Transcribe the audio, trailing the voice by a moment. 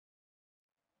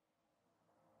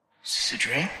Is this a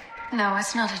dream? No,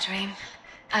 it's not a dream.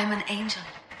 I'm an angel.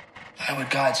 Why would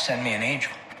God send me an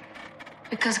angel?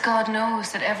 Because God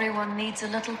knows that everyone needs a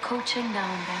little coaching now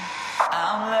and then.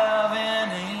 I'm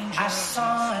loving angels. I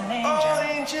saw an angel. Oh,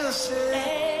 angels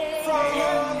say from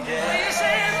heaven. They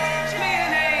sent me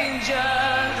an angel.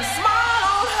 The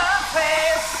smile on her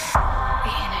face.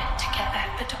 Be in it together,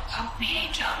 but don't hold me,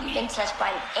 angel. Been touched by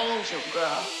an angel,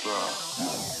 girl.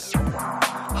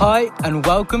 Hi, and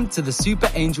welcome to the Super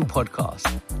Angel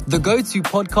Podcast, the go-to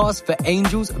podcast for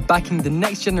angels backing the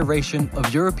next generation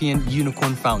of European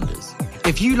unicorn founders.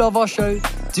 If you love our show,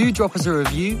 do drop us a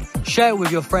review, share it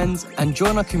with your friends, and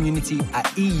join our community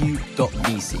at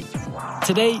eu.vc.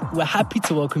 Today, we're happy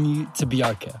to welcome you to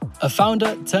Bjarke, a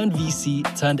founder turned VC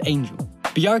turned angel.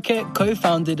 Bjarke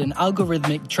co-founded an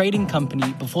algorithmic trading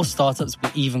company before startups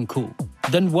were even cool.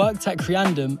 Then worked at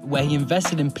Creandum, where he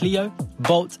invested in Pleo,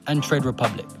 Bolt, and Trade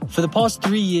Republic. For the past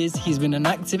 3 years, he's been an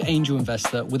active angel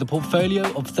investor with a portfolio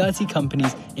of 30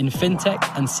 companies in fintech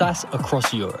and SaaS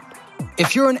across Europe.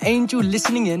 If you're an angel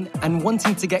listening in and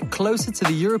wanting to get closer to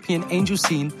the European angel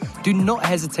scene, do not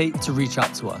hesitate to reach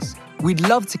out to us. We'd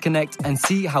love to connect and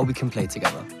see how we can play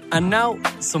together. And now,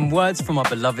 some words from our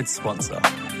beloved sponsor.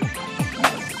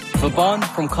 Vaban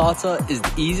from Carter is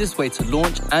the easiest way to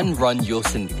launch and run your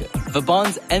syndicate.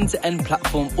 Vaban's end-to-end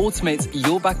platform automates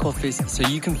your back office so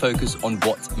you can focus on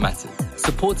what matters,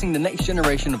 supporting the next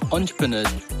generation of entrepreneurs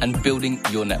and building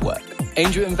your network.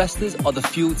 Angel investors are the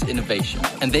fuel to innovation,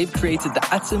 and they've created the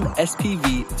Atom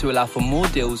SPV to allow for more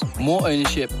deals, more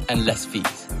ownership, and less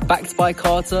fees. Backed by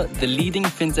Carter, the leading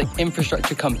fintech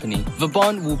infrastructure company,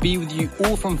 Vaban will be with you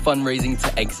all from fundraising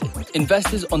to exit.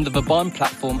 Investors on the Vaban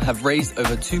platform have raised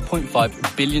over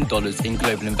 $2.5 billion in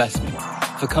global investment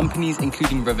for companies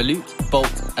including Revolut,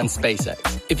 Bolt, and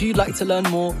SpaceX. If you'd like to learn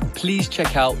more, please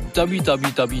check out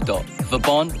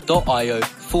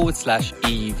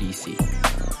www.vaban.io/EUVC.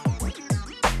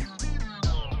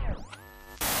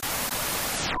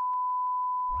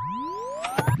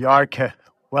 Bjarke,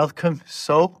 welcome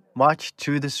so much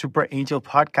to the Super Angel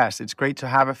Podcast. It's great to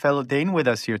have a fellow Dane with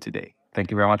us here today.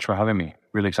 Thank you very much for having me.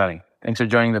 Really exciting. Thanks for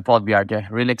joining the pod, Bjarke.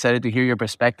 Really excited to hear your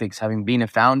perspectives, having been a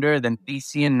founder, then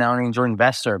VC, and now an angel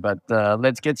investor. But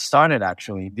let's get started,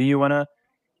 actually. Do you want to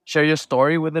share your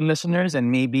story with the listeners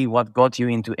and maybe what got you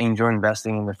into angel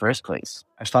investing in the first place?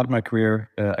 I started my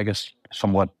career,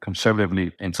 somewhat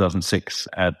conservatively in 2006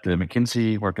 at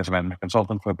McKinsey, worked as a management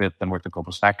consultant for a bit, then worked at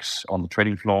Goldman Sachs on the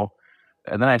trading floor.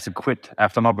 And then I had to quit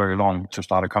after not very long to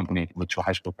start a company with two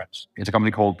high school friends. It's a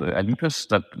company called Olympus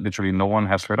that literally no one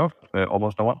has heard of,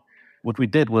 almost no one. What we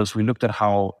did was we looked at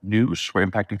how news were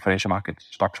impacting financial markets,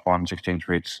 stocks, bonds, exchange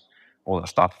rates, all that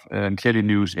stuff. And clearly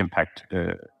news impact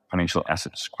financial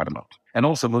assets quite a lot. And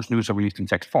also most news are released in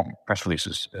text form, press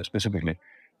releases specifically.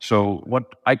 So what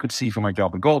I could see from my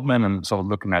job at Goldman and sort of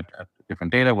looking at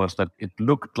different data was that it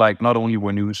looked like not only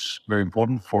were news very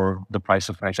important for the price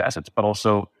of financial assets, but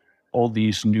also all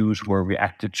these news were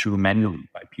reacted to manually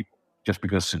by people, just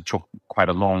because it took quite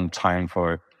a long time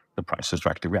for the prices to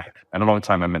actually react. And a long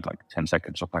time, I meant like 10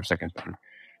 seconds or 5 seconds.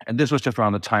 And this was just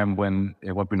around the time when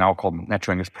what we now call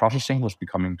natural language processing was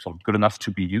becoming sort of good enough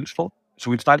to be useful.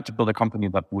 So we decided to build a company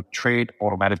that would trade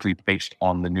automatically based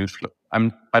on the news flow.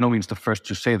 I'm by no means the first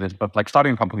to say this, but like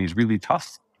starting a company is really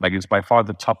tough. Like it's by far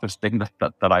the toughest thing that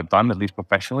I've done, at least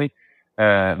professionally.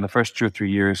 In the first 2 or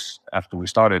 3 years after we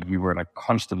started, we were like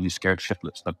constantly scared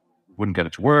shitless that we wouldn't get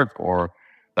it to work or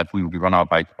that we would be run out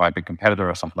by a big competitor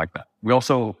or something like that. We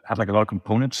also had like a lot of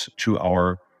components to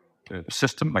our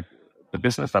system, like the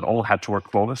business, that all had to work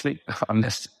flawlessly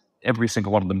unless every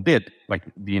single one of them did, like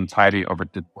the entirety of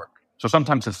it did work. So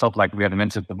sometimes it felt like we had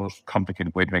invented the most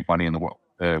complicated way to make money in the world,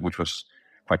 which was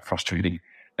quite frustrating.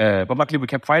 But luckily we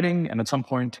kept fighting, and at some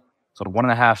point, sort of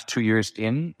 1.5, 2 years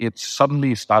in, it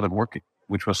suddenly started working,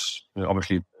 which was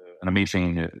obviously an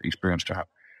amazing experience to have.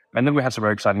 And then we had some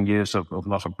very exciting years of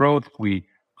lots of growth. We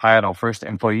hired our first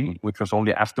employee, which was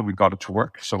only after we got it to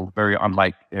work. So very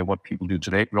unlike what people do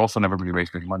today. We also never really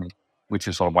raised any money, which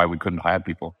is sort of why we couldn't hire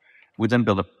people. We then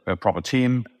built a proper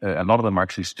team. A lot of them are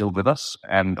actually still with us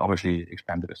and obviously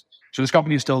expand the business. So this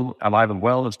company is still alive and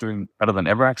well. It's doing better than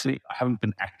ever, actually. I haven't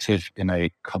been active in a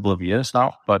couple of years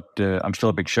now, but I'm still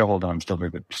a big shareholder. I'm still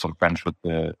very good sort of friends with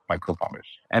my co-founders.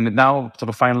 And now sort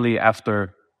of finally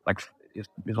after like it's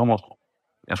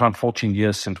around 14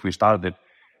 years since we started it,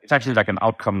 it's actually like an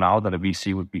outcome now that a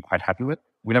VC would be quite happy with.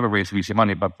 We never raised VC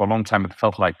money, but for a long time it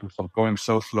felt like we were sort of going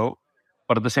so slow.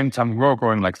 But at the same time, we were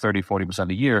growing like 30-40%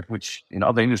 a year, which in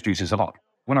other industries is a lot.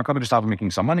 When our company started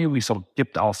making some money, we sort of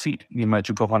dipped our feet, me and my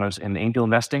two co-founders, in angel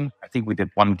investing. I think we did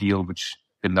one deal which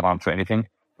didn't amount to anything.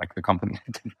 like the company.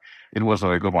 It was a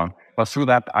very good one. But through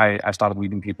that, I started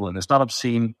meeting people in the startup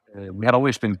scene. We had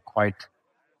always been quite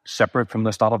separate from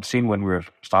the startup scene when we were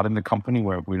starting the company,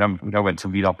 where we never went to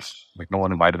meetups. Like no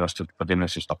one invited us for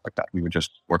dinners and stuff like that. We were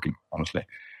just working, honestly.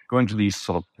 Going to these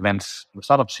sort of events, the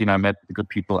startup scene, I met the good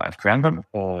people at Klinge,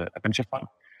 a venture fund.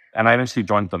 And I eventually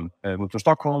joined them. Moved to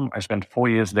Stockholm. I spent 4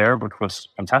 years there, which was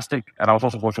fantastic. And I was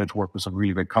also fortunate to work with some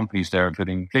really great companies there,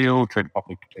 including Klinge, Trade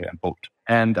Republic, and Bolt.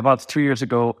 And about 3 years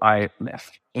ago, I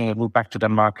left, moved back to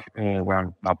Denmark, where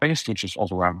I'm now based, which is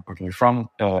also where I'm originally from.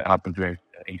 And I've been doing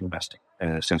angel investing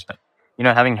since then. You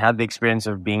know, having had the experience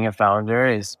of being a founder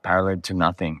is parallel to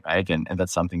nothing, right? And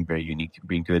that's something very unique to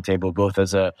bring to the table, both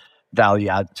as a value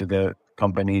add to the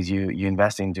companies you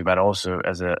invest into, but also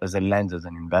as a lens as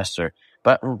an investor.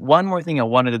 But one more thing I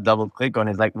wanted to double click on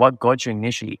is like, what got you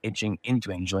initially itching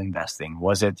into angel investing?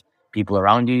 Was it people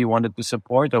around you wanted to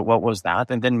support, or what was that?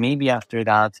 And then maybe after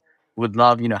that, would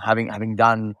love, having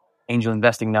done angel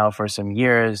investing now for some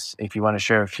years, if you want to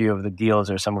share a few of the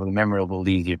deals or some of the memorable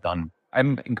deals you've done.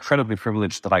 I'm incredibly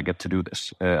privileged that I get to do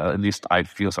this. At least I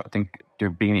feel so. I think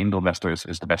being an angel investor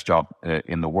is the best job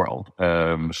in the world.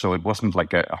 So it wasn't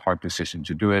like a hard decision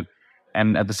to do it.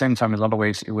 And at the same time, in a lot of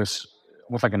ways, it was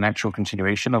almost like a natural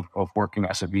continuation of working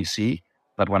as a VC.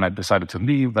 That when I decided to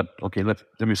leave, that, okay, let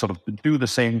me sort of do the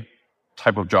same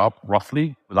type of job,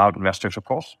 roughly, without investors, of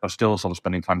course, but still sort of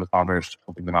spending time with founders,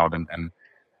 helping them out, and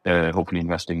hopefully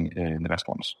investing in the best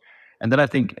ones. And then I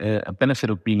think a benefit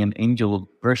of being an angel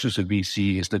versus a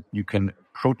VC is that you can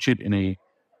approach it in a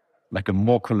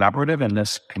more collaborative and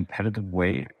less competitive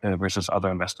way versus other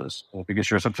investors.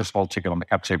 Because you're such a small ticket on the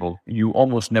cap table, you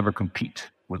almost never compete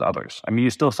with others. I mean,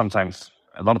 you still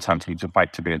a lot of times need to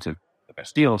fight to be into the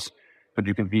best deals, but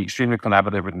you can be extremely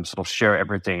collaborative and sort of share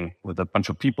everything with a bunch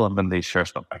of people, and then they share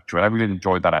stuff back to you. I really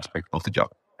enjoyed that aspect of the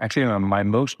job. Actually, my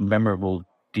most memorable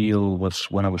deal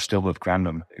was when I was still with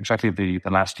Grandom. Exactly the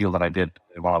last deal that I did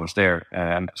while I was there.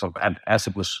 And so as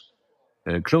it was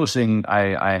closing,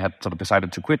 I had sort of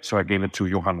decided to quit. So I gave it to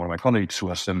Johan, one of my colleagues, who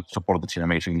has supported the team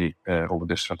amazingly over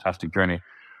this fantastic journey.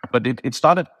 But it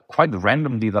started quite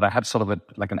randomly that I had sort of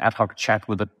an ad hoc chat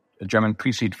with a German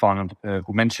pre-seed fund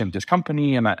who mentioned this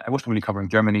company. And I wasn't really covering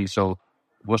Germany, so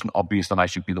it wasn't obvious that I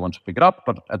should be the one to pick it up.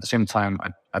 But at the same time,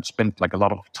 I'd spent a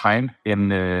lot of time in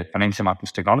financial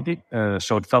markets technology.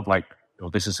 So it felt like,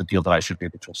 this is a deal that I should be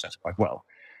able to assess quite well.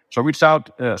 So I reached out,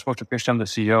 spoke to Christian, the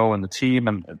CEO, and the team,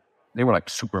 and they were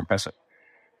super impressive.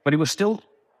 But it was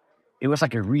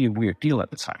a really weird deal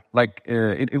at the time.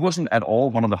 It wasn't at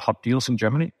all one of the hot deals in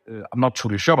Germany. I'm not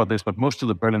totally sure about this, but most of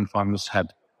the Berlin funds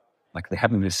had they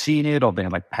hadn't even seen it, or they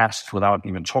had passed without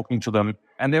even talking to them.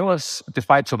 And there was,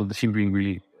 despite sort of the team being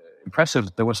really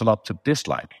impressive, there was a lot to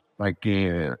dislike.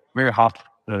 Very hard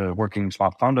working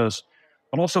smart founders,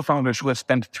 but also founders who had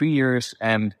spent 3 years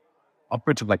and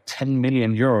upwards of 10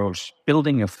 million euros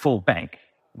building a full bank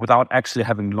without actually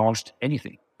having launched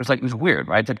anything. It was weird,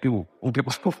 right? That people,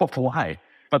 why?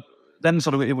 But then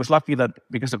sort of it was lucky that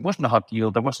because it wasn't a hot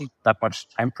deal, there wasn't that much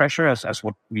time pressure as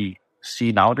what we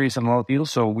see nowadays in a lot of deals.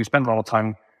 So we spent a lot of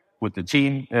time with the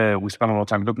team. We spent a lot of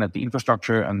time looking at the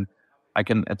infrastructure, and I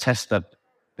can attest that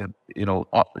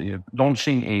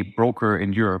launching a broker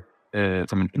in Europe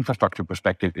from an infrastructure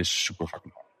perspective is super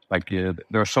fucking hard.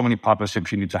 There are so many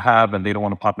partnerships you need to have, and they don't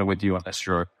want to partner with you unless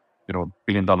you're $1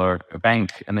 billion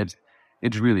bank, and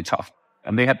it's really tough.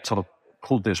 And they had sort of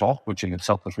pulled this off, which in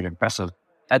itself was really impressive.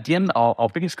 At the end, our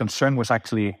biggest concern was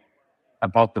actually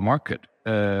about the market.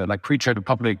 Pre-Trade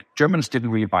Republic, Germans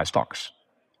didn't really buy stocks.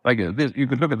 You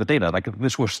could look at the data.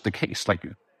 This was the case.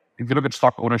 If you look at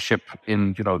stock ownership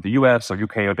in the US or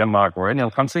UK or Denmark or any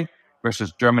other country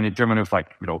versus Germany was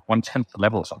 1/10 the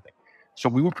level or something. So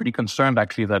we were pretty concerned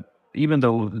actually that even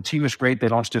though the team is great, they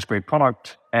launched this great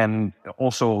product, and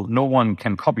also no one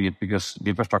can copy it because the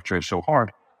infrastructure is so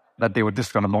hard, that they were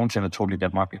just going to launch in a totally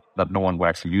dead market, that no one would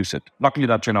actually use it. Luckily,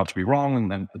 that turned out to be wrong, and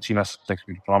then the team has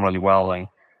executed phenomenally well, and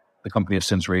the company has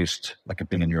since raised €1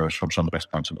 billion from some of the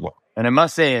best funds in the world. And I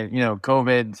must say,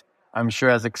 COVID, I'm sure,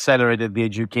 has accelerated the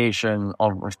education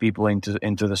of people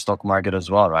into the stock market as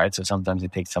well, right? So sometimes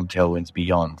it takes some tailwinds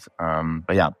beyond.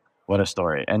 But yeah, what a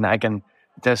story. And I can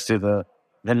attest to the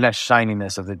less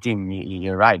shininess of the team.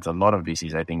 You're right. A lot of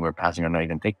VCs, I think, were passing or not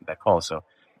even taking that call. So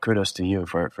kudos to you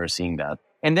for seeing that.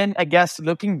 And then I guess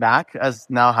looking back, as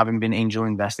now having been angel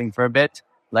investing for a bit,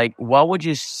 what would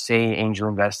you say angel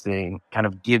investing kind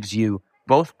of gives you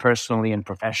both personally and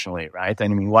professionally, right? I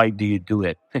mean, why do you do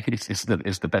it? It's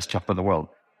the best job in the world.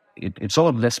 It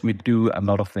sort of lets me do a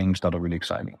lot of things that are really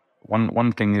exciting.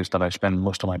 One thing is that I spend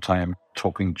most of my time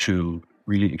talking to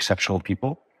really exceptional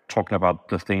people, talking about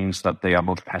the things that they are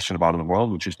most passionate about in the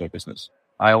world, which is their business.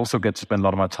 I also get to spend a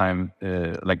lot of my time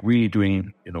really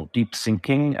doing deep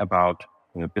thinking about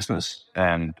business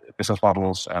and business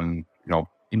models and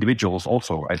individuals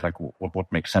also, right? Like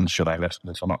what makes sense, should I invest in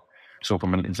this or not? So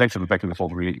from an intellectual perspective, it's all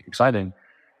really exciting.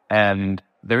 And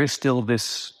there is still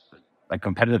this like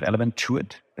competitive element to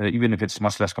it. Even if it's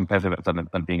much less competitive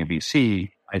than being a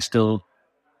VC, I still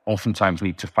oftentimes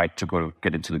need to fight to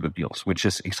get into the good deals, which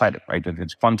is exciting, right?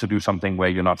 It's fun to do something where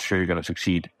you're not sure you're going to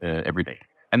succeed every day.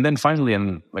 And then finally,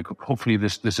 and like hopefully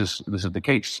this is the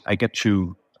case, I get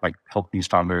to like help these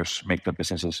founders make their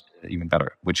businesses even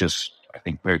better, which is I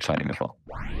think very exciting as well.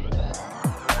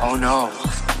 Oh no,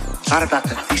 not about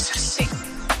the thesis.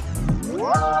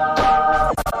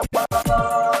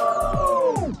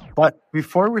 But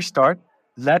before we start,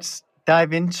 let's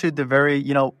dive into the very,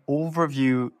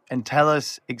 overview and tell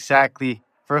us exactly,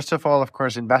 first of all, of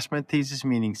course, investment thesis,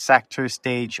 meaning sector,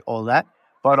 stage, all that,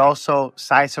 but also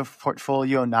size of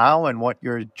portfolio now and what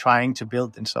you're trying to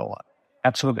build and so on.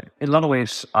 Absolutely. In a lot of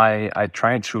ways, I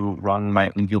try to run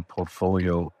my angel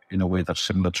portfolio in a way that's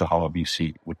similar to how a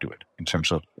VC would do it in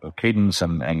terms of cadence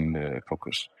and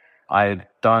focus. I've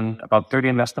done about 30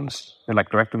 investments, like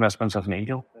direct investments as an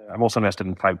angel. I've also invested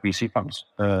in 5 VC funds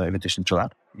in addition to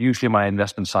that. Usually my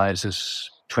investment size is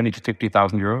 20 to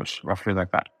 50,000 euros, roughly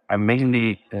like that. I'm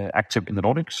mainly active in the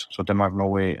Nordics, so Denmark,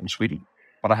 Norway, and Sweden.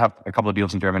 But I have a couple of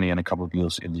deals in Germany and a couple of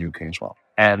deals in the UK as well.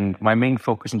 And my main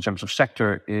focus in terms of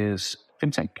sector is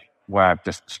fintech, where I've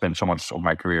just spent so much of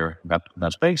my career in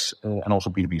that space, and also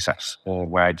B2B SaaS,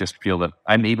 where I just feel that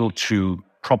I'm able to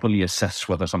properly assess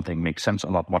whether something makes sense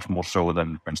or not, much more so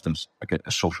than, for instance, like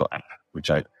a social app, which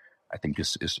I think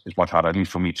is much harder, at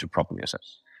least for me, to properly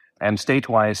assess. And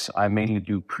stage-wise, I mainly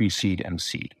do pre-seed and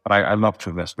seed, but I love to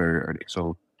invest very early.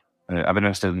 So I've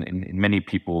invested in many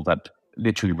people that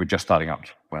literally were just starting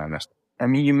out when I invested. I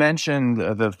mean, you mentioned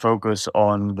the focus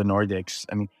on the Nordics.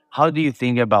 I mean, how do you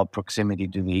think about proximity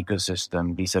to the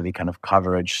ecosystem vis-a-vis kind of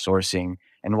coverage, sourcing,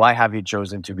 and why have you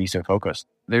chosen to be so focused?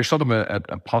 There's sort of a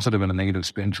positive and a negative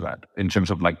spin to that in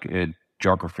terms of like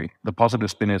geography. The positive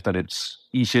spin is that it's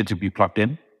easier to be plugged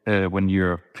in when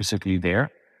you're physically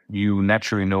there. You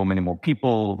naturally know many more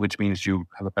people, which means you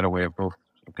have a better way of both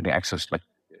getting access, like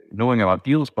knowing about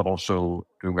deals, but also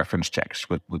doing reference checks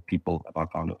with people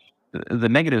about founders. The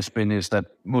negative spin is that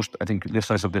most, I think,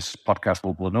 listeners of this podcast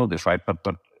will know this, right? But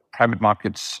private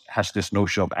markets has this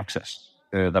notion of access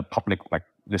that public, like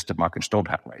listed markets don't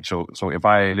have, right? So if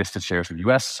I listed shares in the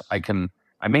US, I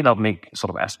may not make sort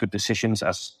of as good decisions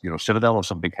as Citadel or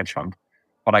some big hedge fund,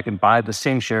 but I can buy the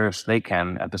same shares they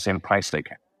can at the same price they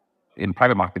can. In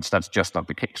private markets, that's just not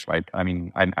the case, right? I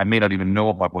mean, I may not even know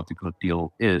about what the good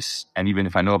deal is, and even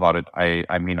if I know about it,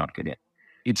 I may not get in.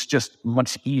 It's just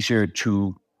much easier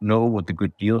to know what the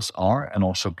good deals are and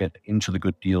also get into the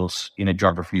good deals in a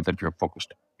geography that you're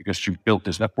focused on. Because you've built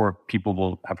this network, people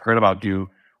will have heard about you,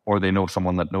 or they know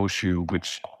someone that knows you,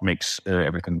 which makes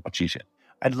everything much easier.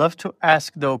 I'd love to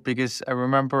ask, though, because I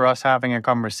remember us having a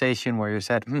conversation where you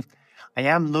said, I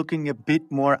am looking a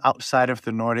bit more outside of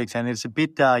the Nordics, and it's a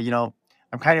bit, I'm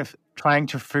kind of trying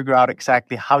to figure out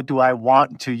exactly how do I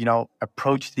want to,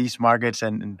 approach these markets,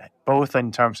 and both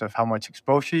in terms of how much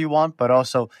exposure you want, but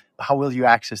also how will you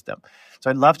access them. So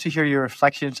I'd love to hear your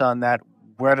reflections on that.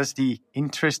 Where does the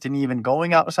interest in even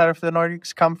going outside of the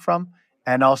Nordics come from?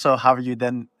 And also, how have you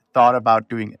then thought about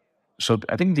doing it? So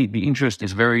I think the interest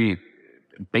is very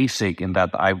basic in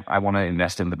that I want to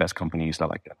invest in the best companies that I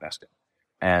like to invest in.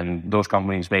 And those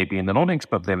companies may be in the Nordics,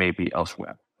 but they may be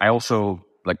elsewhere. I also,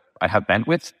 I have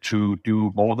bandwidth to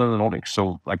do more than the Nordics.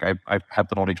 So, I've had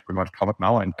the Nordics pretty much covered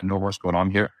now and know what's going on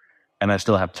here. And I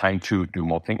still have time to do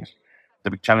more things.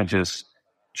 The big challenge is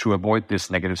to avoid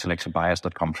this negative selection bias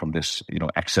that comes from this,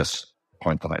 access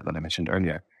point that I mentioned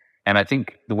earlier. And I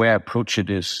think the way I approach it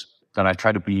is that I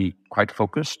try to be quite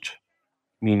focused,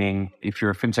 meaning if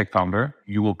you're a fintech founder,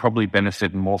 you will probably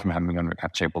benefit more from having on your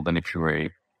cap table than if you're a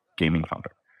gaming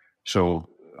founder. So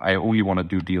I only want to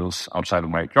do deals outside of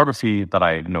my geography that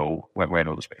I know, where I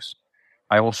know the space.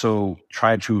 I also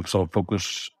try to sort of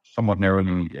focus somewhat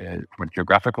narrowly from a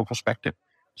geographical perspective.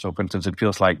 So, for instance, it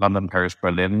feels like London, Paris,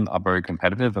 Berlin are very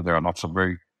competitive, and there are lots of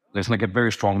there's a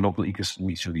very strong local ecosystem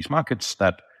in each of these markets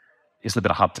that is a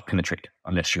bit hard to penetrate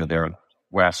unless you're there.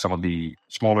 Whereas some of the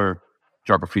smaller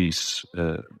geographies,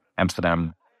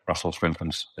 Amsterdam, Brussels, for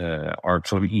instance, are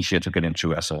sort of easier to get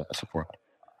into as a format.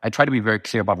 I try to be very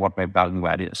clear about what my value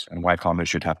add is and why founders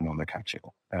should have me on their cap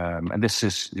table. And this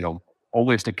is,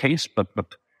 always the case, but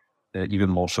even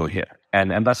more so here.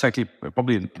 And that's actually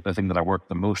probably the thing that I work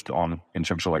the most on in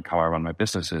terms of how I run my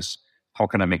business is how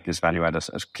can I make this value add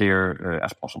as clear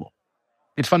as possible?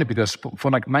 It's funny because for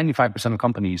like 95% of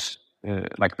companies,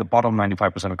 like the bottom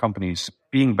 95% of companies,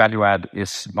 being value add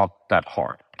is not that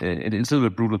hard. It's a little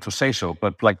bit brutal to say so,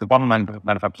 but like the bottom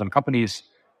 95% of companies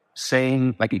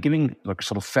saying, like giving like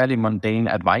sort of fairly mundane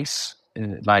advice,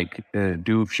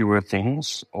 do fewer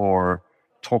things or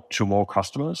talk to more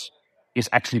customers, is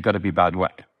actually going to be value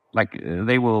add. Like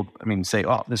they will, say,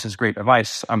 oh, this is great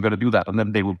advice, I'm going to do that. And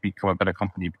then they will become a better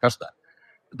company because of that.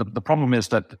 The problem is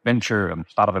that venture and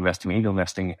startup investing, angel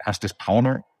investing has this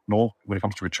power law when it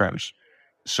comes to returns.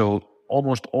 So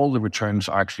almost all the returns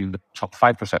are actually the top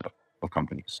 5% of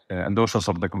companies. And those are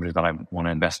some of the companies that I want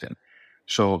to invest in.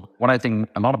 So what I think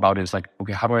a lot about is like,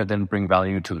 okay, how do I then bring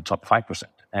value to the top 5%?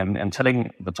 And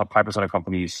telling the top 5% of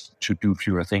companies to do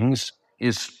fewer things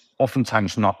is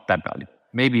oftentimes not that valuable.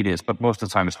 Maybe it is, but most of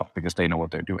the time it's not because they know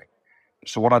what they're doing.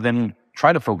 So what I then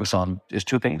try to focus on is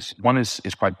two things. One is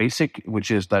quite basic, which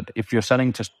is that if you're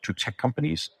selling to tech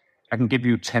companies, I can give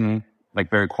you 10 like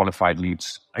very qualified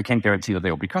leads. I can't guarantee that they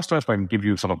will be customers, but I can give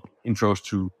you sort of intros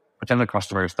to potential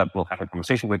customers that will have a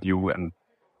conversation with you, and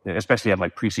especially at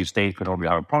like pre-seed stage, we don't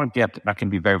really have a product yet. That can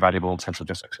be very valuable in terms of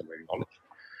just accelerating knowledge.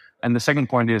 And the second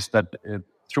point is that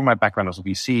through my background as a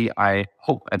VC, I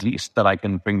hope at least that I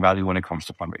can bring value when it comes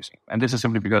to fundraising. And this is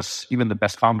simply because even the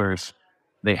best founders,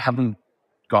 they haven't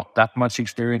got that much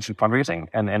experience in fundraising.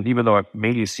 And even though I've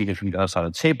mainly seen it from the other side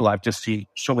of the table, I've just seen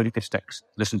so many pitch decks,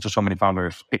 listened to so many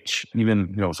founders pitch,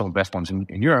 even some of the best ones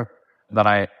in Europe, that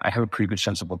I have a pretty good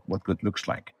sense of what good looks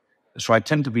like. So I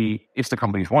tend to be, if the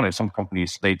companies want it, some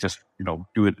companies, they just,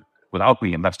 do it without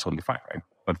me, and that's totally fine, right?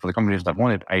 But for the companies that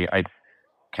want it, I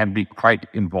can be quite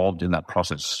involved in that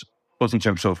process, both in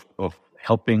terms of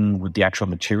helping with the actual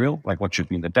material, like what should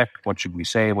be in the deck, what should we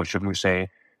say, what shouldn't we say,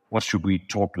 what should we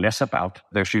talk less about?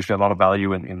 There's usually a lot of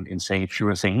value in saying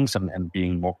fewer things and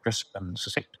being more crisp and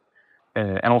succinct.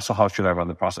 And also, how should I run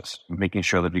the process? Making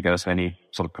sure that we get as many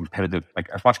sort of competitive, like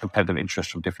as much competitive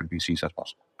interest from different VCs as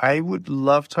possible. I would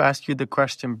love to ask you the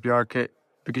question, Bjarke,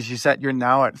 because you said you're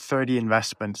now at 30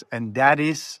 investments, and that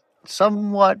is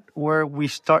somewhat where we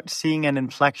start seeing an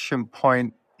inflection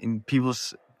point in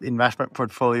people's investment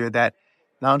portfolio that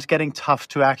now it's getting tough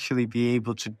to actually be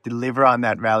able to deliver on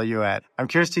that value add. I'm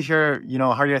curious to hear,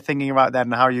 how you're thinking about that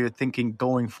and how you're thinking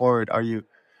going forward.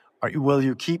 Will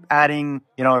you keep adding,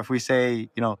 if we say,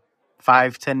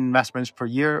 5-10 investments per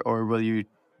year, or will you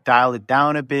dial it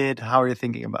down a bit? How are you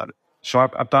thinking about it? So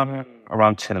I've done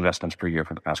around 10 investments per year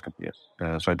for the past couple of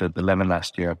years. So I did 11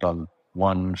 last year. I've done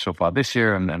one so far this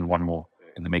year and one more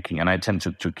in the making. And I tend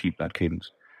to keep that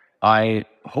cadence. I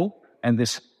hope, and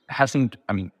this hasn't,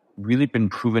 really been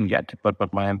proven yet,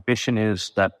 but my ambition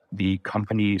is that the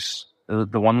companies,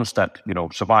 the ones that,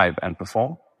 survive and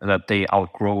perform, that they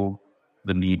outgrow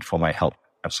the need for my help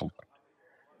at some point.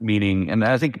 Meaning, and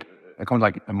I think a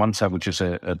company like Monza, which is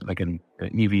an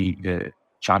EV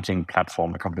charging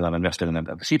platform, a company that I invested in at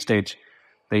the seed stage,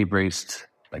 they raised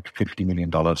like $50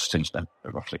 million since then,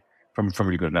 roughly, from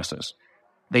really good investors.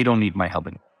 They don't need my help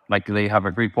anymore. Like they have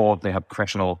a great board, they have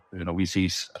professional,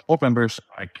 VCs as board members.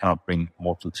 I cannot bring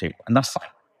more to the table, and that's fine.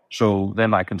 So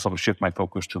then I can sort of shift my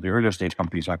focus to the earlier stage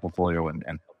companies in my portfolio,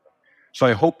 and so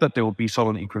I hope that there will be sort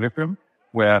of an equilibrium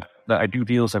where that I do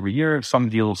deals every year. Some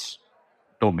deals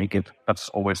don't make it. That's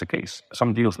always the case.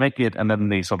 Some deals make it, and then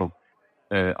they sort of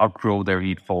outgrow their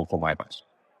need for my advice.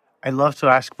 I'd love to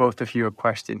ask both of you a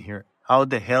question here. How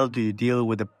the hell do you deal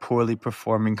with a poorly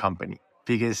performing company?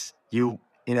 Because you,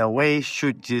 in a way,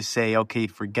 should just say, okay,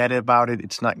 forget about it.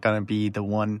 It's not going to be the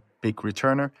one big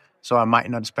returner, so I might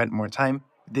not spend more time.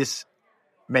 This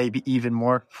may be even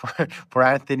more for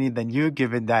Anthony than you,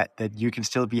 given that you can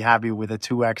still be happy with a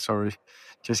 2x or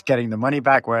just getting the money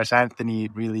back, whereas Anthony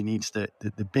really needs the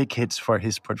big hits for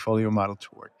his portfolio model to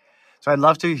work. So I'd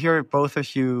love to hear both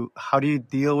of you. How do you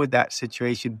deal with that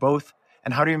situation, both,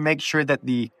 and how do you make sure that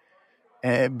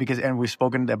because we've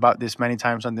spoken about this many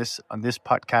times on this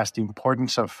podcast, the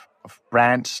importance of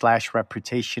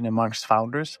brand/reputation amongst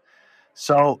founders.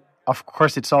 So of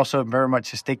course, it's also very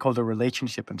much a stakeholder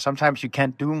relationship, and sometimes you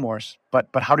can't do more. But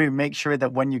how do you make sure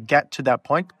that when you get to that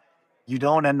point, you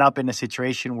don't end up in a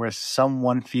situation where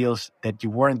someone feels that you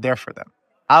weren't there for them?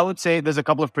 I would say there's a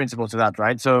couple of principles to that,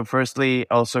 right? So firstly,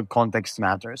 also context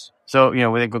matters. So,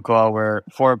 within Cocoa,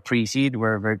 for pre-seed,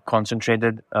 we're a very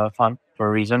concentrated fund for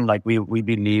a reason. Like we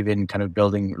believe in kind of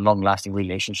building long-lasting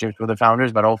relationships with the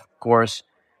founders, but of course,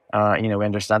 we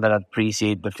understand that at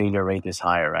pre-seed, the failure rate is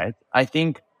higher, right? I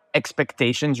think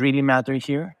expectations really matter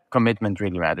here. Commitment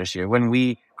really matters here. When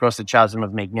we cross the chasm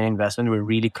of making an investment, we're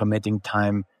really committing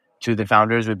time to the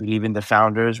founders. We believe in the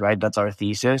founders, right? That's our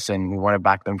thesis, and we want to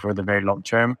back them for the very long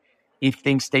term. if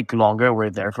things take longer, we're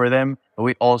there for them. But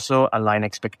we also align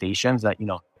expectations that,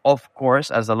 of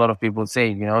course, as a lot of people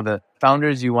say, the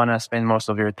founders you want to spend most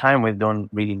of your time with don't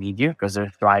really need you because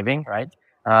they're thriving, right?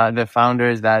 The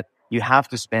founders that you have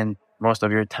to spend most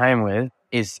of your time with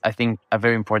is, I think, a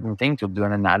very important thing to do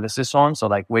an analysis on. So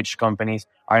like which companies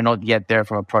are not yet there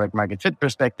from a product market fit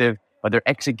perspective, but they're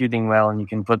executing well and you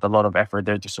can put a lot of effort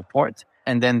there to support.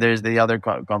 And then there's the other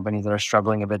companies that are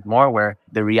struggling a bit more, where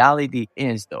the reality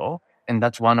is though, and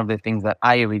that's one of the things that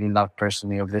I really love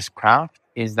personally of this craft,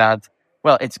 is that,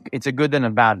 well, it's a good and a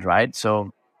bad, right?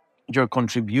 So your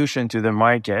contribution to the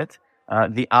market,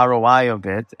 the ROI of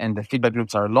it, and the feedback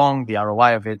loops are long, the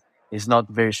ROI of it is not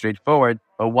very straightforward.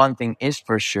 But one thing is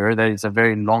for sure that it's a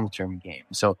very long-term game.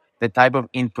 So the type of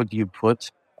input you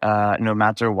put, no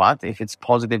matter what, if it's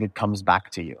positive, it comes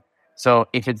back to you. So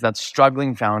if it's that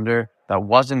struggling founder that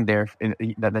wasn't there,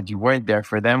 that you weren't there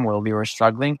for them while they were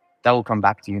struggling, that will come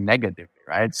back to you negatively,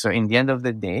 right? So in the end of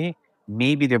the day,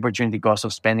 maybe the opportunity cost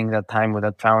of spending that time with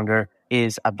that founder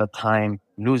is at the time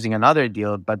losing another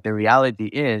deal. But the reality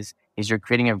is you're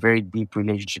creating a very deep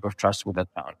relationship of trust with that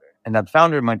founder. And that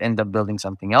founder might end up building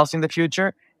something else in the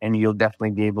future, and you'll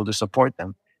definitely be able to support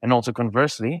them. And also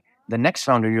conversely, the next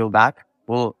founder you'll back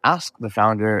will ask the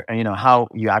founder, how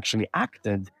you actually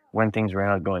acted when things were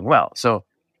not going well. So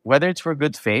whether it's for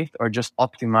good faith or just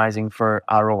optimizing for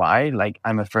ROI, like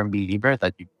I'm a firm believer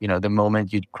that, the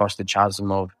moment you cross the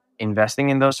chasm of investing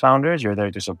in those founders, you're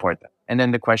there to support them. And then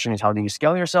the question is, how do you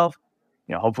scale yourself?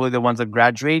 Hopefully the ones that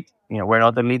graduate, we're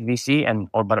not the lead VC,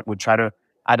 but we try to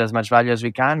add as much value as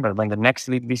we can. But when the next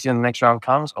lead VC and the next round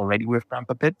comes, already we've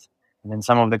ramped a bit. And then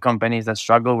some of the companies that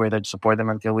struggle, we're there to support them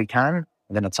until we can.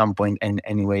 And then at some point,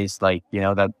 anyways,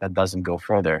 that doesn't go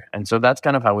further. And so that's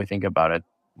kind of how we think about it.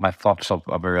 My thoughts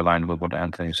are very aligned with what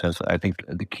Anthony says. I think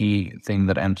the key thing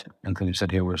that Anthony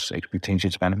said here was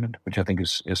expectations management, which I think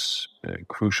is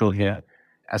crucial here.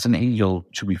 As an angel,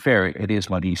 to be fair, it is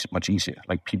much easier.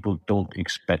 Like people don't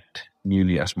expect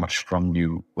nearly as much from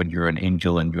you when you're an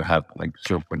angel and you have like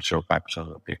 0.05%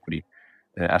 of the equity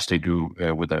as they do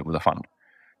with a fund.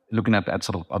 Looking at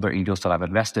sort of other angels that I've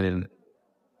invested in,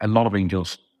 a lot of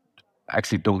angels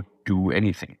actually don't do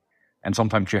anything. And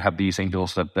sometimes you have these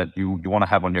angels that you want to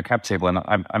have on your cap table. And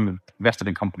I'm invested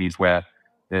in companies where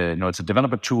it's a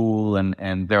developer tool,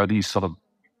 and there are these sort of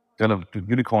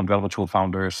unicorn developer tool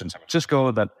founders in San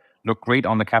Francisco that look great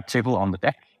on the cap table, on the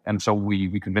deck. And so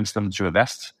we convince them to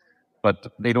invest,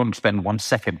 but they don't spend 1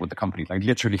 second with the company, like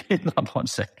literally not 1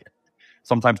 second.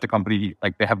 Sometimes the company,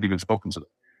 like they haven't even spoken to them.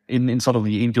 In sort of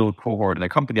the angel cohort in a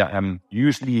company, I'm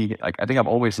usually, I think I'm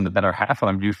always in the better half, and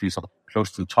I'm usually sort of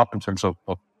close to the top in terms of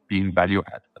being value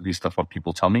add. At least that's what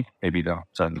people tell me. Maybe they're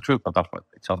telling the truth, but that's what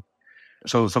they tell me.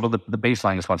 So sort of the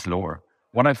baseline is much lower.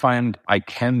 What I find I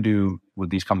can do with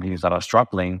these companies that are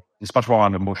struggling is much more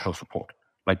on emotional support,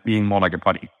 like being more like a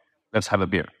buddy. Let's have a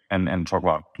beer and talk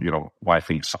about, why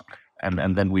things suck.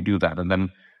 And then we do that. And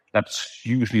then that's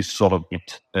usually sort of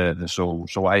it.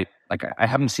 So I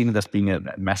haven't seen it as being a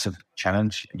massive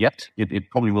challenge yet. It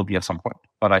probably will be at some point.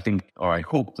 But I think, or I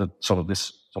hope that sort of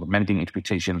this sort of managing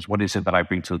expectations, what is it that I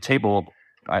bring to the table?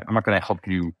 I'm not going to help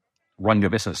you run your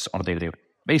business on a day-to-day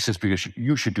basis, because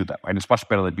you should do that, right? It's much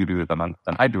better that you do it than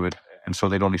I do it. And so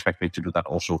they don't expect me to do that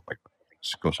also.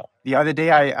 Goes on. The other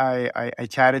day, I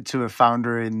chatted to a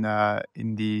founder in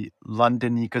the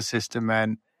London ecosystem,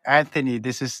 and Anthony,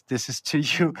 this is to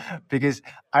you, because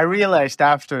I realized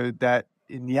after that,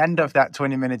 in the end of that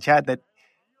 20-minute chat, that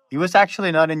he was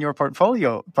actually not in your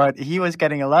portfolio, but he was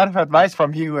getting a lot of advice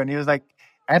from you, and he was like,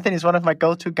 Anthony's one of my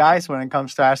go-to guys when it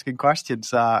comes to asking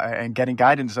questions and getting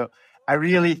guidance. So I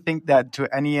really think that to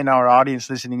any in our audience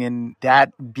listening in,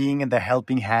 that being in the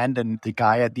helping hand and the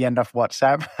guy at the end of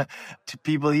WhatsApp to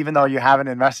people, even though you haven't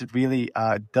invested, really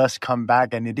does come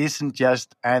back. And it isn't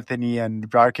just Anthony and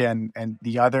Bjarke and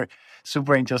the other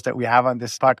super angels that we have on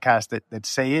this podcast that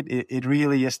say it. It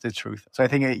really is the truth. So I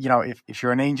think, if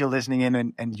you're an angel listening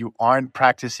in and you aren't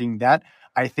practicing that,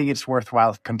 I think it's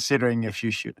worthwhile considering if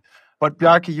you should. But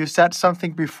Bjarke, you said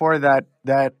something before that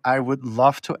I would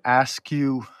love to ask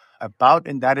you about,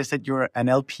 and that is that you're an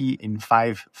LP in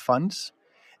 5 funds.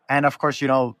 And of course,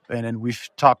 and we've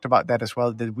talked about that as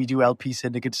well, that we do LP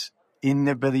syndicates in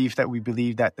the belief that we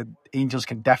believe that the angels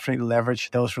can definitely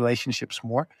leverage those relationships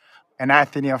more. And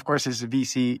Anthony, of course, is a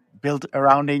VC built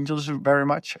around angels very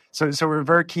much. So we're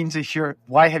very keen to hear,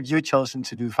 why have you chosen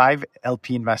to do 5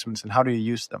 LP investments and how do you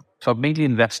use them? So I've mainly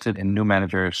invested in new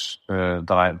managers where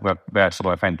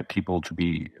I find the people to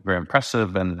be very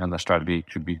impressive and the strategy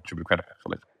to be credible.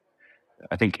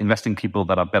 I think investing people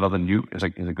that are better than you is a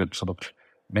good sort of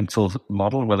mental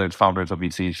model, whether it's founders or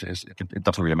VCs, it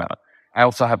doesn't really matter. I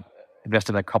also have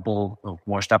invested in a couple of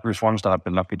more established ones that I've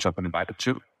been lucky to have been invited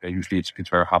to. Usually it's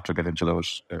very hard to get into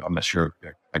those unless you're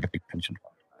like a big pension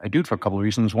fund. I do it for a couple of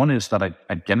reasons. One is that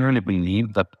I genuinely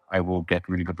believe that I will get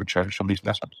really good returns from these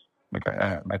investments. Like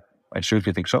I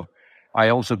seriously think so. I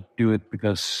also do it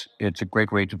because it's a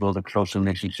great way to build a close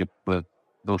relationship with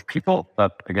those people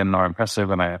that, again, are impressive.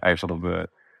 And I sort of,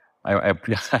 I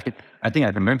think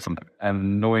I can learn from them.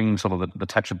 And knowing sort of the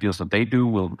types of deals that they do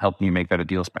will help me make better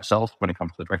deals myself when it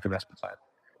comes to the direct investment side.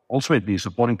 Also, it'd be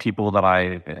supporting people that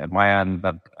I admire and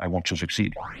that I want to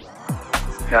succeed.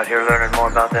 You out here learning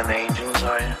more about them angels,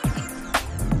 are you?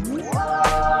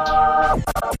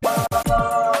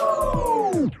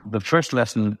 The first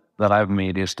lesson that I've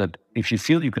made is that if you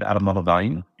feel you could add a lot of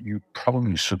value, you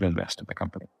probably should invest in the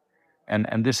company.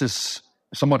 And this is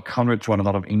somewhat counter to what a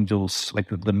lot of angels, like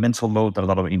the mental mode that a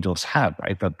lot of angels have,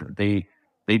 right? That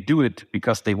they do it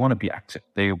because they want to be active.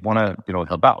 They want to,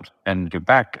 help out and give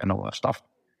back and all that stuff.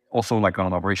 Also, like on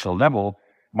an operational level,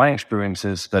 my experience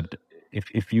is that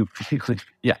if you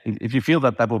feel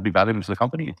that will be valuable to the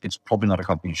company, it's probably not a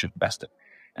company you should invest in.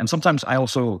 And sometimes I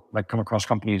also come across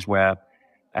companies where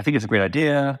I think it's a great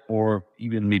idea or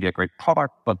even maybe a great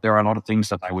product, but there are a lot of things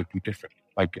that I would do differently.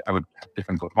 Like I would have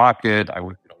different go-to-market, I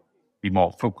would be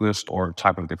more focused or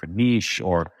type of different niche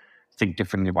or think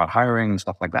differently about hiring and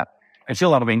stuff like that. I feel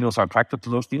a lot of angels are attracted to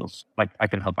those deals. Like I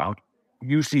can help out.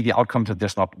 Usually the outcomes are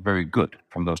just not very good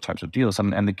from those types of deals.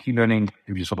 And the key learning,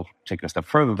 if you sort of take a step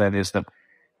further, then is that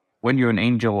when you're an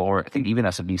angel or I think even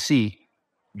as a VC,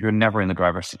 you're never in the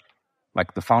driver's seat.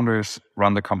 Like the founders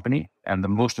run the company, and the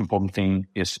most important thing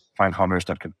is find founders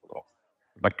that can pull off.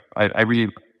 Like I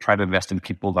really try to invest in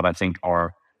people that I think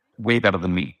are way better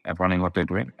than me at running what they're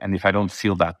doing. And if I don't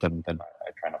feel that, then I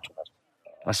try not to invest.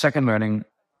 A second learning,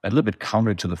 a little bit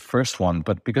counter to the first one,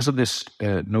 but because of this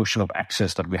notion of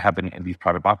access that we have in these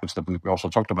private markets that we also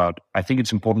talked about, I think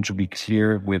it's important to be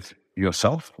clear with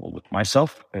yourself or with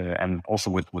myself and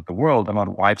also with the world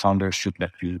about why founders should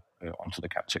let you onto the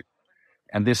cap table.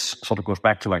 And this sort of goes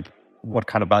back to like, what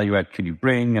kind of value add can you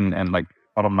bring? And like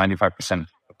bottom 95%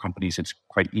 of companies, it's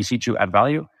quite easy to add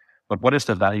value. But what is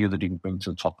the value that you can bring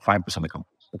to the top 5% of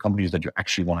companies, the companies that you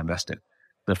actually want to invest in,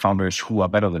 the founders who are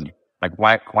better than you? Like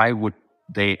why would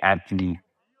they add value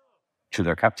to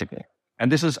their cap table?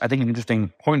 And this is, I think, an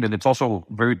interesting point, and it's also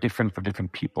very different for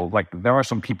different people. Like there are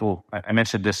some people, I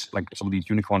mentioned this, like some of these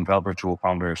unicorn developer tool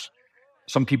founders,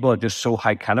 some people are just so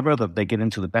high caliber that they get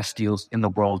into the best deals in the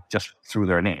world just through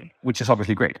their name, which is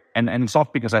obviously great. And it's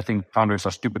not because I think founders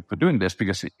are stupid for doing this,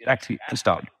 because it actually adds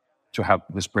value to have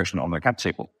this person on their cap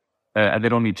table. And they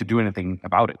don't need to do anything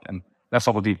about it. And that's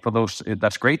obviously, for those,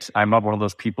 that's great. I'm not one of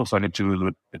those people, so I need to do a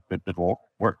little bit more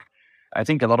work. I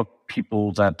think a lot of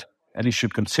people that at least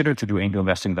should consider to do angel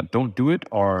investing that don't do it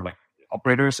are like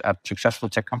operators at successful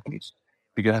tech companies,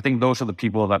 because I think those are the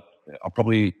people that are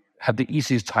probably have the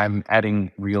easiest time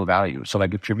adding real value. So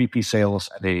like if you're VP sales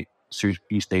at a Series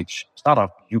B stage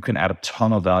startup, you can add a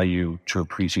ton of value to a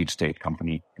pre-seed stage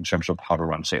company in terms of how to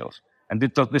run sales. And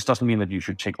this doesn't mean that you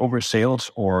should take over sales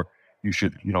or you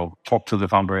should, talk to the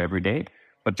founder every day,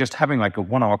 but just having like a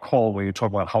 1 hour call where you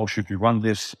talk about how should you run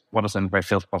this, what does the enterprise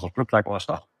sales process look like, all that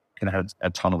stuff can add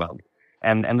a ton of value.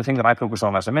 And the thing that I focus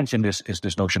on, as I mentioned, is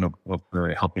this notion of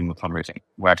helping with fundraising,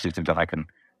 where I actually think that I can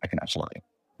add something.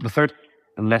 The third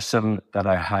lesson that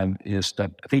I have is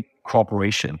that I think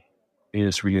cooperation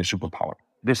is really a superpower.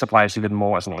 This applies even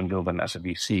more as an angel than as a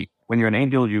VC. When you're an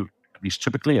angel, you, at least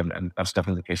typically, and that's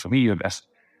definitely the case for me, you invest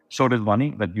so little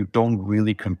money that you don't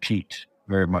really compete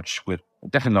very much with,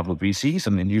 definitely not with VCs,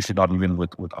 and usually not even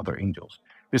with other angels.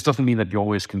 This doesn't mean that you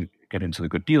always can get into the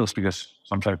good deals, because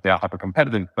sometimes they are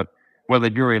hyper-competitive, but whether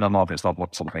you're in or not is not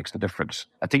what sort of makes the difference.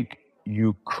 I think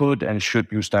you could and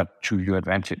should use that to your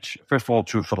advantage. First of all,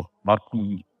 to sort of not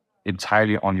be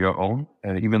entirely on your own,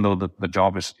 even though the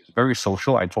job is very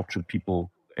social. I talk to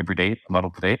people every day, a lot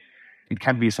of the day. It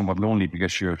can be somewhat lonely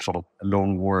because you're sort of a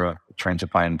lone warrior trying to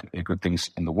find good things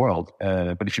in the world.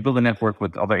 But if you build a network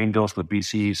with other angels, with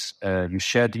VCs, you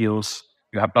share deals,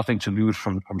 you have nothing to lose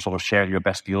from sort of sharing your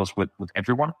best deals with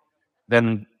everyone,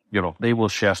 then they will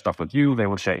share stuff with you. They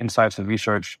will share insights and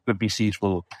research. Good VCs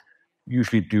will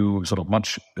usually do sort of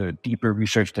much deeper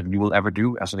research than you will ever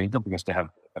do as an angel, because they have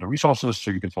better resources,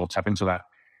 so you can sort of tap into that.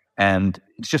 And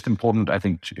it's just important, I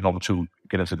think, in order to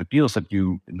get into the deals, that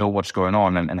you know what's going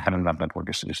on, and having that network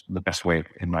is the best way,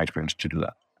 in my experience, to do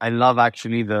that. I love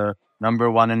actually the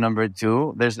number 1 and number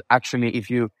 2. There's actually, if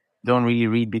you don't really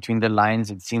read between the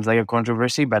lines, it seems like a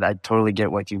controversy, but I totally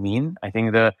get what you mean. I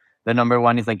think the the number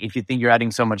one is like, if you think you're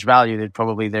adding so much value, that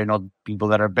probably they're not people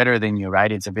that are better than you,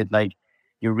 right? It's a bit like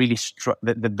you're really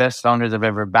the best founders I've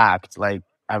ever backed, like,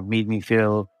 have made me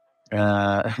feel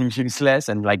useless,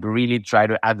 and like really try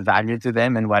to add value to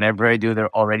them. And whatever I do, they're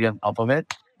already on top of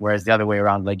it. Whereas the other way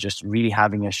around, like just really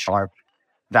having a sharp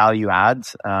value add,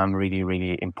 really,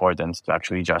 really important to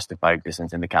actually justify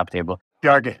existence in the cap table.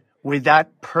 Bjarke, with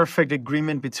that perfect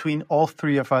agreement between all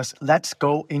three of us, let's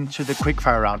go into the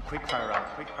quickfire round.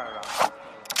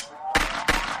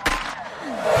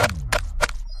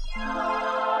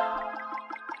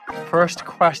 First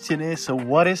question is, so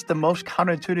what is the most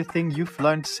counterintuitive thing you've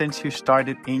learned since you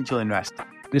started angel investing?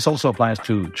 This also applies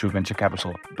to venture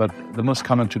capital, but the most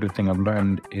counterintuitive thing I've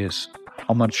learned is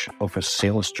how much of a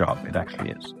sales job it actually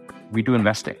is. We do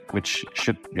investing, which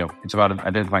should, it's about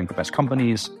identifying the best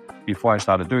companies. Before I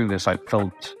started doing this, I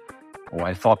thought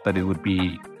that it would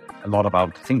be a lot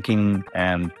about thinking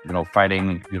and,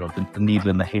 finding, the needle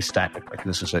in the haystack. Like,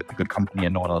 this is a good company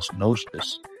and no one else knows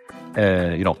this,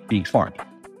 being smart.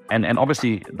 And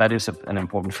obviously that is an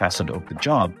important facet of the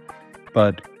job.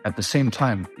 But at the same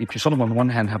time, if you sort of on one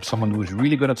hand have someone who is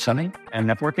really good at selling and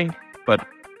networking, but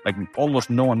like almost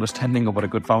no understanding of what a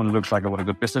good founder looks like or what a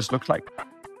good business looks like.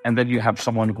 And then you have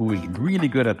someone who is really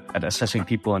good at assessing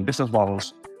people and business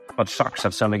models, but sucks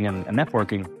at selling and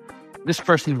networking. This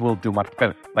person will do much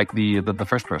better, like the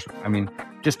first person. I mean,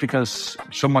 just because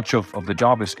so much of the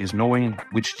job is knowing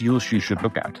which deals you should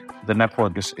look at. The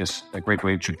network is a great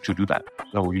way to do that.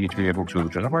 So you need to be able to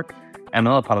network. And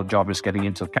another part of the job is getting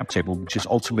into the cap table, which is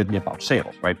ultimately about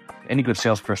sales, right? Any good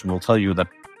salesperson will tell you that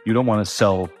you don't want to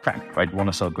sell crap, right? You want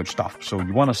to sell good stuff. So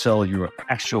you want to sell your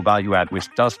actual value add, which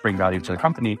does bring value to the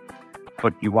company,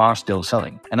 but you are still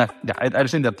selling. And I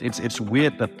think that it's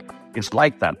weird that it's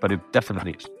like that, but it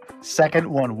definitely is. Second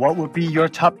one, what would be your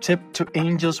top tip to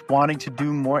angels wanting to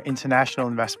do more international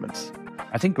investments?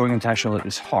 I think going international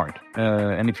is hard.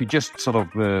 And if you just sort of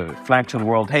flag to the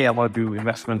world, hey, I want to do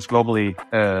investments globally,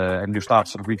 and you start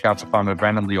sort of reach out to founders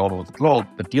randomly all over the globe,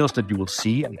 the deals that you will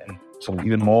see, and sort of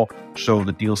even more so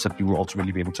the deals that you will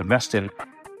ultimately be able to invest in,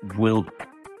 will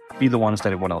be the ones that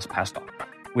everyone else passed on,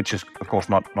 which is, of course,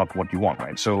 not what you want,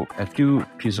 right? So a few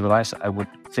pieces of advice I would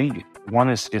think. One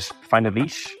is find a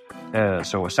niche.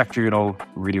 So a sector you know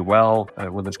really well,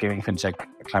 whether it's gaming, fintech,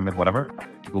 climate, whatever.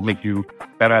 It will make you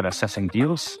better at assessing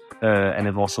deals, and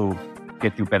it will also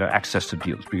get you better access to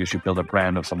deals because you build a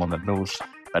brand of someone that knows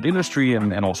that industry,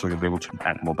 and also you'll be able to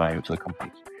add more value to the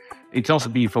companies. It can also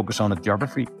be focused on the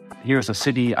geography. Here's a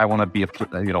city, I want to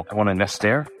I want to invest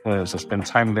there. So spend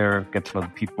time there, get to know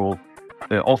the people.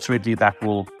 Ultimately, that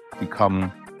will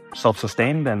become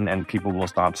self-sustained, and people will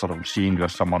start sort of seeing you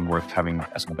as someone worth having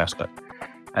as an investor.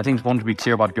 I think it's important to be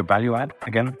clear about your value add.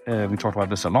 Again, we talk about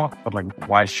this a lot, but like,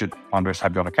 why should founders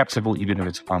have you on a cap table, even if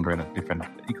it's a founder in a different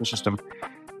ecosystem?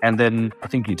 And then I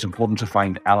think it's important to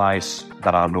find allies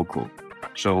that are local.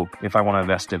 So if I want to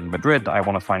invest in Madrid, I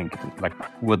want to find like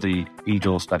who are the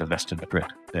angels that invest in Madrid,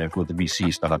 who are the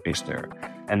VCs that are based there,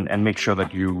 and make sure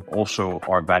that you also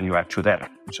are value add to them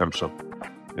in terms of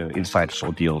insights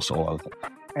or deals or other things.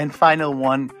 And final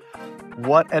one,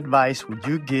 what advice would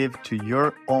you give to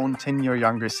your own 10-year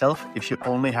younger self if you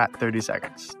only had 30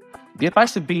 seconds? The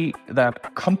advice would be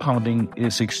that compounding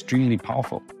is extremely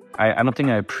powerful. I don't think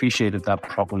I appreciated that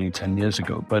properly 10 years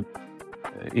ago, but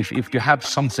if you have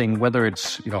something, whether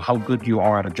it's how good you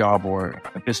are at a job or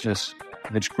a business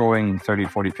that's growing 30,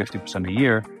 40, 50% a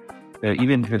year,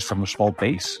 even if it's from a small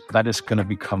base, that is going to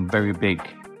become very big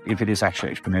if it is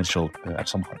actually exponential at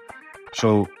some point.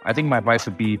 So I think my advice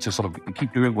would be to sort of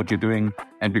keep doing what you're doing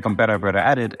and become better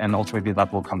at it, and ultimately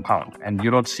that will compound. And you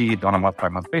don't see it on a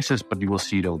month-by-month basis, but you will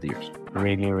see it over the years.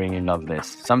 Really, really love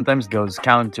this. Sometimes goes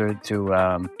counter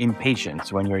to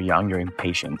impatience. When you're young, you're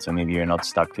impatient, so maybe you're not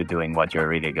stuck to doing what you're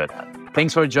really good at.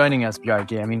 Thanks for joining us,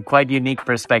 Bjarke. I mean, quite unique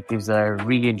perspectives. I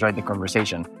really enjoyed the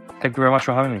conversation. Thank you very much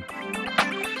for having me.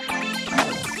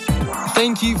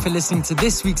 Thank you for listening to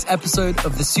this week's episode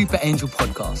of the Super Angel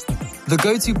Podcast, the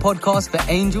go-to podcast for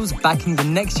angels backing the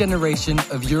next generation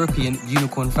of European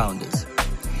unicorn founders.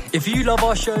 If you love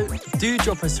our show, do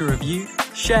drop us a review,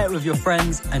 share it with your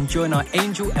friends, and join our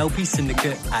Angel LP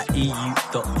syndicate at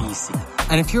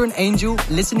eu.vc. And if you're an angel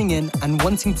listening in and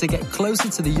wanting to get closer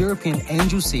to the European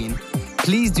angel scene,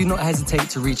 please do not hesitate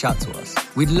to reach out to us.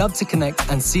 We'd love to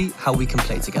connect and see how we can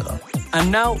play together.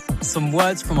 And now, some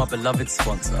words from our beloved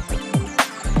sponsor.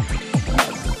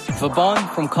 Vaban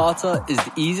from Carter is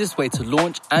the easiest way to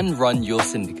launch and run your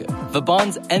syndicate.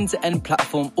 Vaban's end-to-end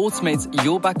platform automates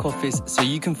your back office so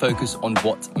you can focus on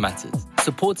what matters.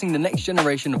 supporting the next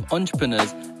generation of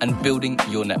entrepreneurs and building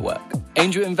your network.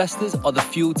 Angel investors are the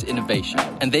fuel to innovation,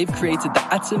 and they've created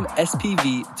the Atom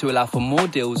SPV to allow for more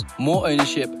deals, more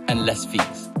ownership, and less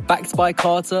fees. Backed by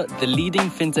Carter, the leading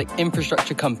fintech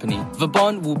infrastructure company,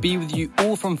 Vaban will be with you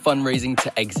all from fundraising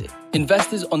to exit.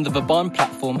 Investors on the Vaban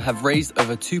platform have raised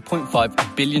over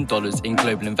 $2.5 billion in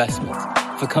global investments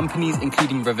for companies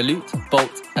including Revolut,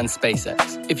 Bolt, and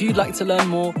SpaceX. If you'd like to learn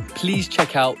more, please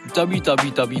check out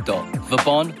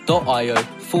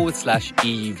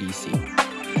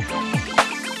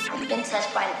www.vaban.io/EUVC. You've been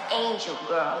touched by an angel,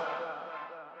 girl.